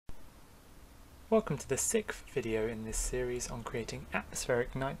Welcome to the 6th video in this series on creating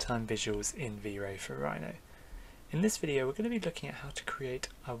atmospheric nighttime visuals in VRay for Rhino. In this video we're going to be looking at how to create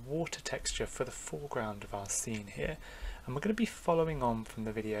a water texture for the foreground of our scene here, and we're going to be following on from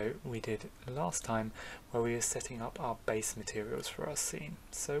the video we did last time where we were setting up our base materials for our scene.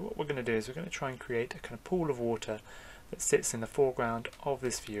 So what we're going to do is we're going to try and create a kind of pool of water that sits in the foreground of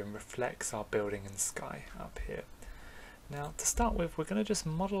this view and reflects our building and sky up here. Now to start with, we're going to just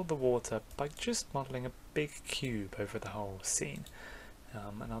model the water by just modelling a big cube over the whole scene.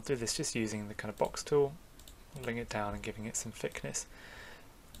 And I'll do this just using the kind of box tool, modelling it down and giving it some thickness.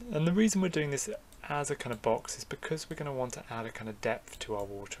 And the reason we're doing this as a kind of box is because we're going to want to add a kind of depth to our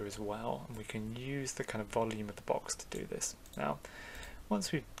water as well, and we can use the kind of volume of the box to do this. Now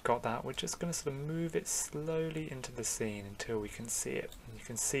once we've got that, we're just going to sort of move it slowly into the scene until we can see it. And you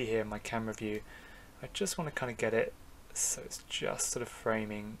can see here in my camera view, I just want to kind of get it so it's just sort of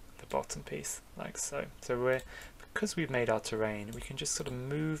framing the bottom piece like so. So because we've made our terrain, we can just sort of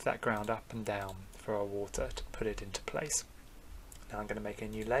move that ground up and down for our water to put it into place. Now I'm going to make a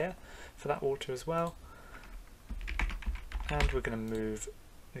new layer for that water as well, and we're going to move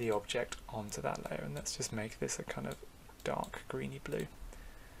the object onto that layer, and let's just make this a kind of dark greeny blue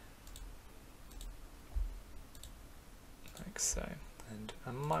like so. And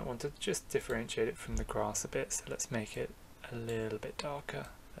I might want to just differentiate it from the grass a bit, so let's make it a little bit darker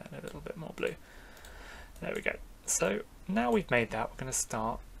and a little bit more blue. There we go. So now we've made that, we're going to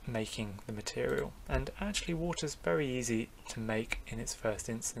start making the material. And actually water's very easy to make in its first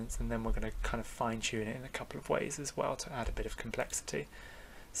instance, and then we're going to kind of fine tune it in a couple of ways as well to add a bit of complexity.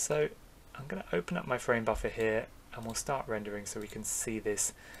 So I'm going to open up my frame buffer here and we'll start rendering so we can see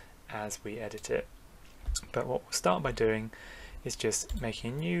this as we edit it. But what we'll start by doing is just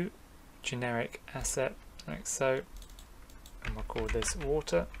making a new generic asset like so, and we'll call this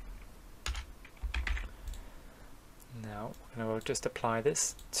water. Now we'll just apply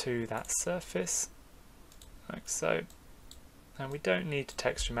this to that surface like so, and we don't need to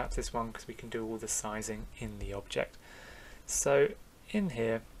texture map this one because we can do all the sizing in the object. So in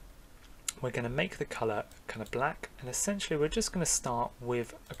here we're going to make the colour kind of black, and essentially we're just going to start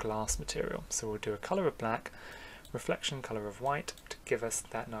with a glass material. So we'll do a colour of black, reflection colour of white to give us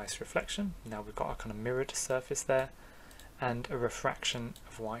that nice reflection. Now we've got a kind of mirrored surface there, and a refraction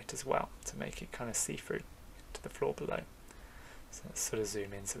of white as well to make it kind of see-through to the floor below. So let's sort of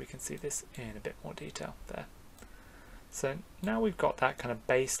zoom in so we can see this in a bit more detail there. So now we've got that kind of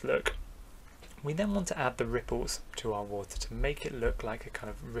base look, we then want to add the ripples to our water to make it look like a kind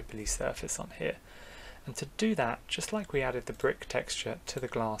of ripply surface on here. And to do that, just like we added the brick texture to the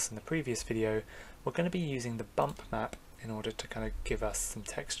glass in the previous video, we're going to be using the bump map in order to kind of give us some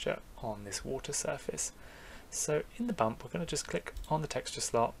texture on this water surface. So in the bump, we're going to just click on the texture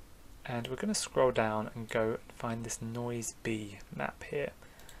slot, and we're going to scroll down and go and find this noise B map here.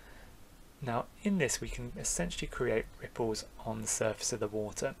 Now in this we can essentially create ripples on the surface of the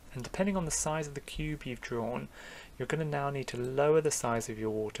water, and depending on the size of the cube you've drawn, you're going to now need to lower the size of your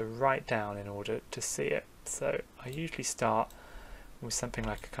water right down in order to see it. So I usually start with something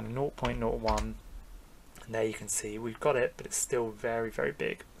like a kind of 0.01, and there you can see we've got it, but it's still very, very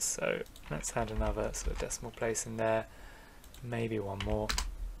big. So let's add another sort of decimal place in there, maybe one more,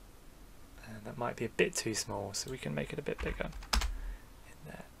 and that might be a bit too small, so we can make it a bit bigger in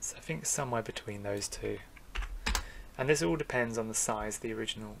there. So I think somewhere between those two. And this all depends on the size of the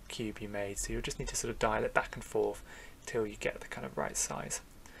original cube you made, so you'll just need to sort of dial it back and forth till you get the kind of right size.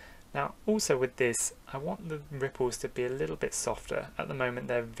 Now also with this, I want the ripples to be a little bit softer. At the moment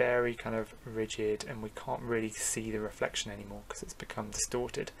they're very kind of rigid and we can't really see the reflection anymore because it's become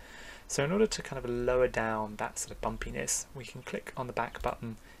distorted. So in order to kind of lower down that sort of bumpiness, we can click on the back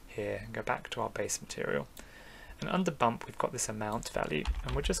button here and go back to our base material. And under bump we've got this amount value,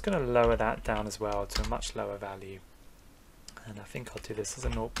 and we're just going to lower that down as well to a much lower value. And I think I'll do this as a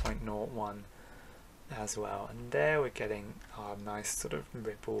 0.01 as well, and there we're getting our nice sort of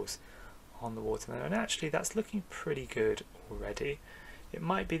ripples on the water there, and actually that's looking pretty good already. It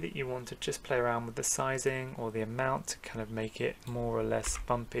might be that you want to just play around with the sizing or the amount to kind of make it more or less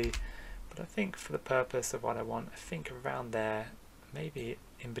bumpy, but I think for the purpose of what I want, I think around there, maybe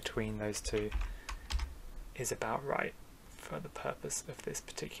in between those two, is about right for the purpose of this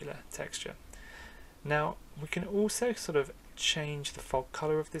particular texture. Now we can also sort of change the fog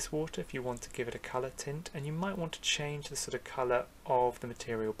color of this water if you want to give it a color tint, and you might want to change the sort of color of the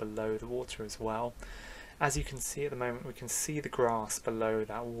material below the water as well. As you can see at the moment, we can see the grass below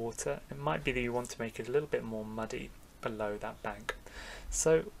that water. It might be that you want to make it a little bit more muddy below that bank.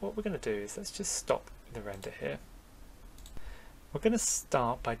 So what we're going to do is let's just stop the render here. We're going to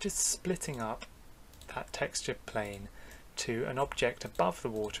start by just splitting up that texture plane to an object above the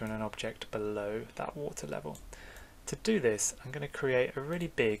water and an object below that water level. To do this, I'm going to create a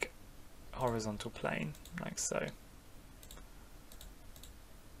really big horizontal plane, like so.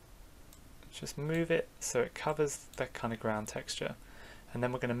 Just move it so it covers the kind of ground texture, and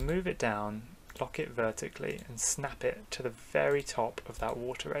then we're going to move it down, lock it vertically, and snap it to the very top of that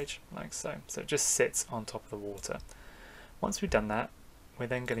water edge, like so. So it just sits on top of the water. Once we've done that, we're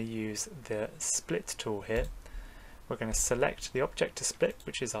then going to use the split tool here. We're going to select the object to split,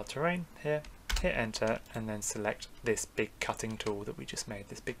 which is our terrain here, hit enter, and then select this big cutting tool that we just made,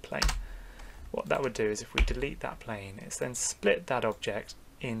 this big plane. What that would do is if we delete that plane, it's then split that object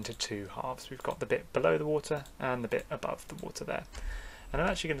into two halves. We've got the bit below the water and the bit above the water there. And I'm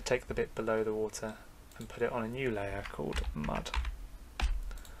actually going to take the bit below the water and put it on a new layer called mud.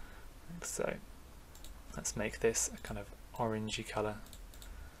 Like so. Let's make this a kind of orangey colour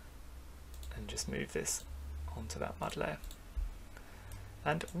and just move this onto that mud layer.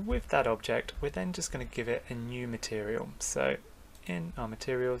 And with that object, we're then just going to give it a new material. So in our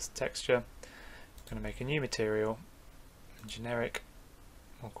materials texture, I'm going to make a new material, generic,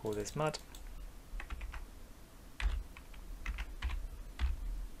 we'll call this mud.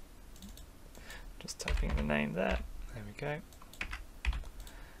 Just typing in the name there, there we go.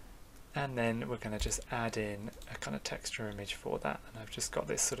 And then we're going to just add in a kind of texture image for that, and I've just got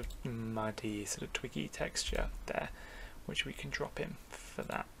this sort of muddy, sort of twiggy texture there, which we can drop in for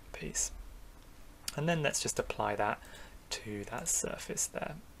that piece. And then let's just apply that to that surface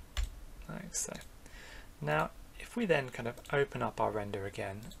there, like so. Now if we then kind of open up our render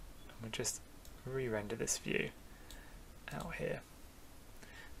again, and we'll just re-render this view out here,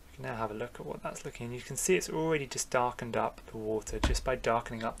 we can now have a look at what that's looking. You can see it's already just darkened up the water just by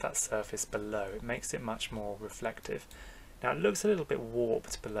darkening up that surface below. It makes it much more reflective. Now it looks a little bit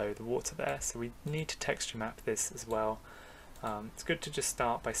warped below the water there, so we need to texture map this as well. It's good to just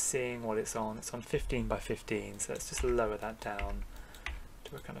start by seeing what it's on. It's on 15 by 15, so let's just lower that down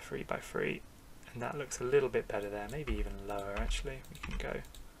to a kind of 3 by 3, and that looks a little bit better there, maybe even lower actually. We can go, and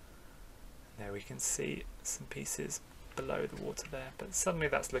there we can see some pieces below the water there, but suddenly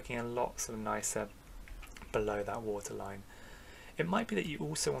that's looking a lot sort of nicer below that water line. It might be that you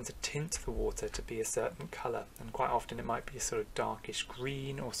also want to tint the water to be a certain colour, and quite often it might be a sort of darkish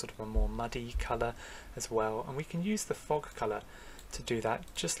green or sort of a more muddy colour as well, and we can use the fog colour to do that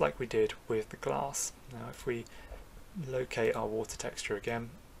just like we did with the glass. Now if we locate our water texture again,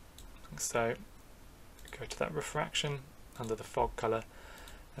 so go to that refraction under the fog colour,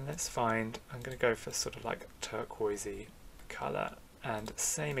 and let's find, I'm going to go for sort of like turquoisey colour, and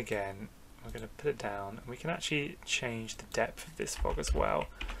same again, we're going to put it down, and we can actually change the depth of this fog as well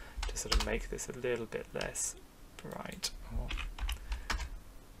to sort of make this a little bit less bright. Or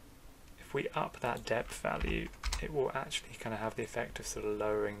if we up that depth value, it will actually kind of have the effect of sort of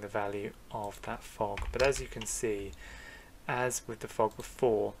lowering the value of that fog. But as you can see, as with the fog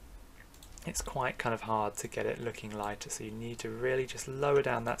before, it's quite kind of hard to get it looking lighter, so you need to really just lower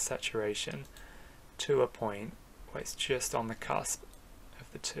down that saturation to a point where it's just on the cusp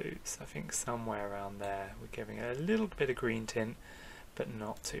of the two. So I think somewhere around there we're giving it a little bit of green tint, but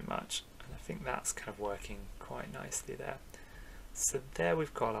not too much, and I think that's kind of working quite nicely there. So there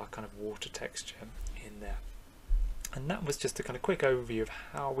we've got our kind of water texture in there, and that was just a kind of quick overview of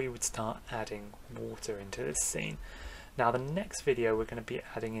how we would start adding water into this scene. Now the next video we're going to be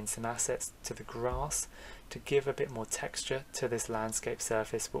adding in some assets to the grass to give a bit more texture to this landscape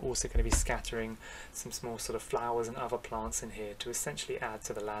surface. We're also going to be scattering some small sort of flowers and other plants in here to essentially add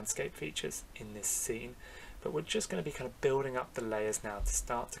to the landscape features in this scene. But we're just going to be kind of building up the layers now to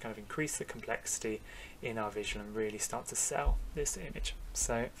start to kind of increase the complexity in our visual and really start to sell this image.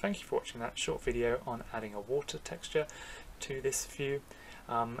 So thank you for watching that short video on adding a water texture to this view.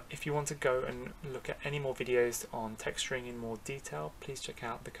 If you want to go and look at any more videos on texturing in more detail, please check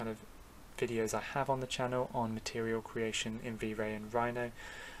out the kind of videos I have on the channel on material creation in VRay and Rhino.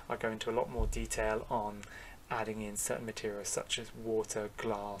 I go into a lot more detail on adding in certain materials such as water,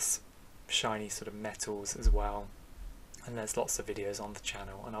 glass, shiny sort of metals as well, and there's lots of videos on the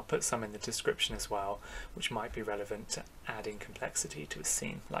channel, and I'll put some in the description as well which might be relevant to adding complexity to a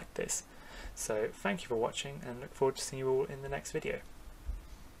scene like this. So thank you for watching, and look forward to seeing you all in the next video.